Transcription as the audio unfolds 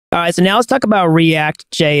All right, so now let's talk about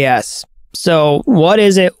React.js. So what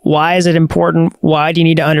is it? Why is it important? Why do you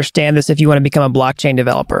need to understand this if you want to become a blockchain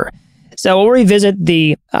developer? So we'll revisit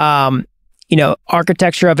the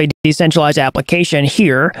architecture of a decentralized application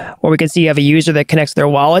here, where we can see you have a user that connects their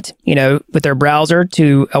wallet, with their browser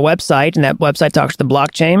to a website, and that website talks to the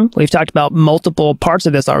blockchain. We've talked about multiple parts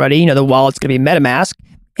of this already. The wallet's going to be MetaMask,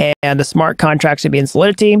 and the smart contracts should be in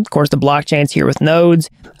Solidity. Of course, the blockchain's here with nodes.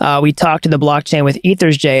 We talked to the blockchain with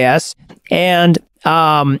Ethers.js, and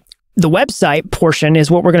the website portion is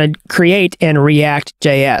what we're going to create in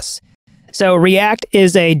React.js. So React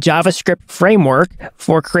is a JavaScript framework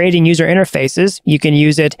for creating user interfaces. You can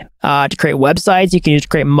use it to create websites. You can use it to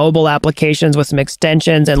create mobile applications with some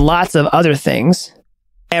extensions and lots of other things.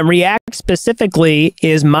 And React specifically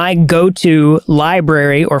is my go-to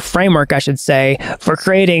library, or framework, I should say, for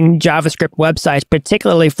creating JavaScript websites,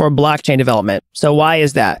 particularly for blockchain development. So why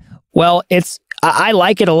is that? Well, I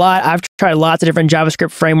like it a lot. I've tried lots of different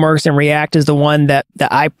JavaScript frameworks, and React is the one that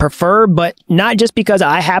I prefer, but not just because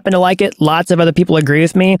I happen to like it. Lots of other people agree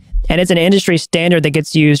with me, and it's an industry standard that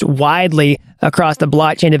gets used widely across the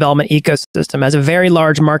blockchain development ecosystem, has a very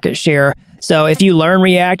large market share. So if you learn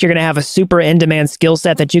React, you're going to have a super in-demand skill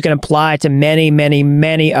set that you can apply to many, many,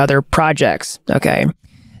 many other projects, okay?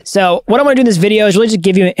 So what I want to do in this video is really just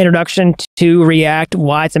give you an introduction to React,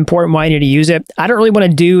 why it's important, why you need to use it. I don't really want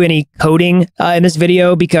to do any coding in this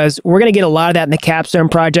video because we're going to get a lot of that in the Capstone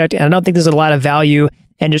project, and I don't think there's a lot of value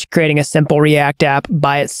in just creating a simple React app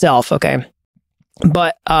by itself, okay?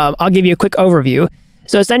 But I'll give you a quick overview.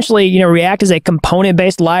 So essentially, React is a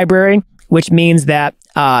component-based library, which means that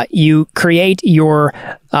you create your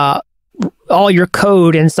all your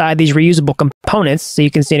code inside these reusable components. So you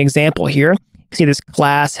can see an example here. See this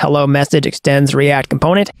class hello message extends React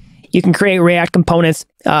component. You can create React components,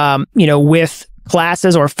 with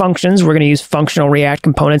classes or functions. We're going to use functional React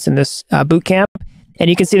components in this bootcamp. And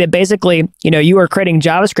you can see that basically, you are creating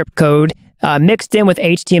JavaScript code mixed in with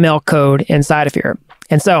HTML code inside of here.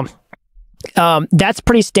 And so that's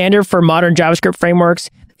pretty standard for modern JavaScript frameworks.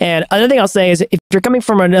 And another thing I'll say is if you're coming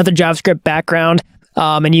from another JavaScript background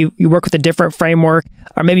and you work with a different framework,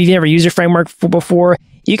 or maybe you've never used a framework before,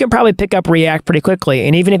 you can probably pick up React pretty quickly.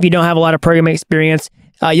 And even if you don't have a lot of programming experience,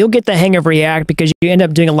 you'll get the hang of React because you end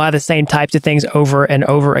up doing a lot of the same types of things over and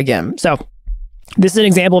over again. So this is an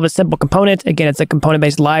example of a simple component. Again, it's a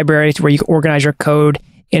component-based library where you can organize your code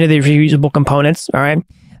into the reusable components, all right?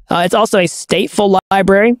 It's also a stateful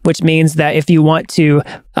library, which means that if you want to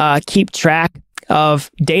keep track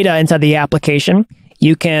of data inside the application,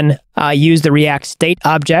 you can use the React state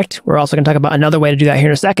object. We're also going to talk about another way to do that here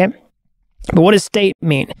in a second. But what does state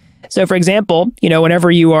mean? So for example, whenever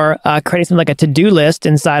you are creating something like a to-do list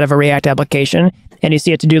inside of a React application, and you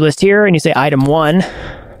see a to-do list here, and you say item 1, all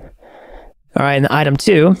right, and item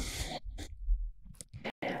 2,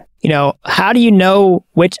 how do you know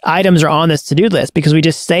which items are on this to-do list? Because we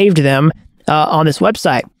just saved them on this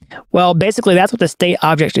website. Well, basically, that's what the state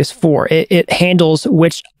object is for. It handles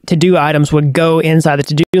which to-do items would go inside the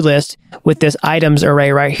to-do list with this items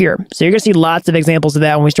array right here. So you're going to see lots of examples of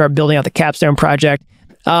that when we start building out the Capstone project.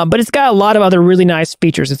 But it's got a lot of other really nice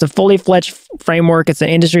features. It's a fully fledged framework. It's an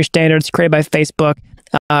industry standard. It's created by Facebook.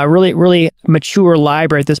 Really, really mature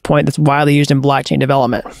library at this point that's widely used in blockchain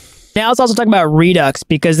development. Now let's also talk about Redux,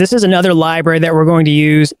 because this is another library that we're going to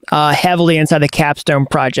use heavily inside the Capstone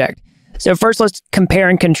project. So first, let's compare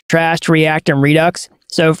and contrast React and Redux.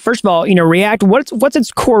 So first of all, React, what's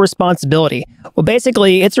its core responsibility? Well,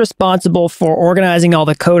 basically, it's responsible for organizing all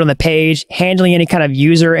the code on the page, handling any kind of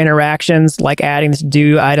user interactions, like adding the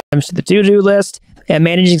to-do items to the to-do list, and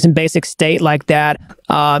managing some basic state like that,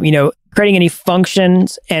 creating any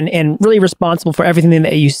functions, and really responsible for everything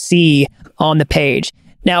that you see on the page.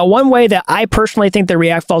 Now, one way that I personally think that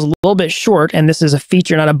React falls a little bit short, and this is a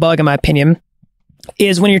feature, not a bug in my opinion,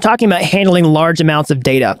 is when you're talking about handling large amounts of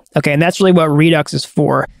data. Okay, and that's really what Redux is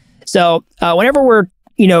for. So whenever we're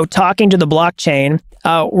talking to the blockchain,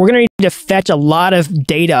 we're going to need to fetch a lot of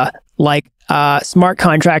data, like smart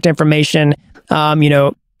contract information,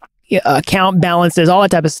 account balances, all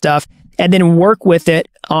that type of stuff, and then work with it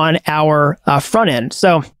on our front end.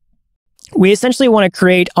 So we essentially want to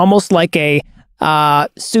create almost like a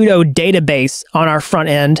pseudo database on our front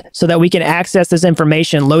end so that we can access this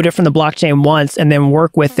information, load it from the blockchain once, and then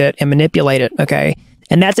work with it and manipulate it, okay?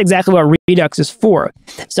 And that's exactly what Redux is for.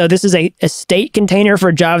 So this is a state container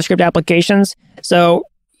for JavaScript applications. So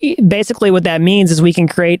basically what that means is we can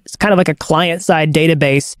create, it's kind of like a client-side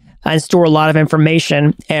database and store a lot of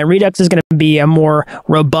information. And Redux is going to be a more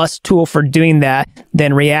robust tool for doing that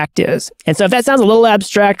than React is. And so if that sounds a little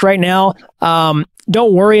abstract right now,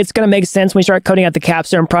 don't worry, it's going to make sense when we start coding out the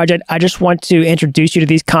Capstone project. I just want to introduce you to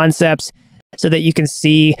these concepts so that you can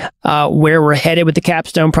see where we're headed with the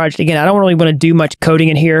Capstone project. Again, I don't really want to do much coding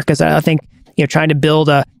in here because I think trying to build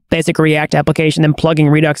a basic React application and plugging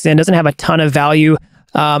Redux in doesn't have a ton of value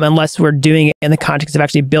unless we're doing it in the context of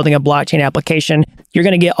actually building a blockchain application. You're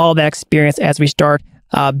going to get all that experience as we start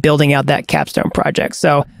building out that Capstone project.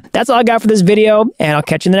 So that's all I got for this video, and I'll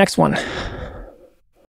catch you in the next one.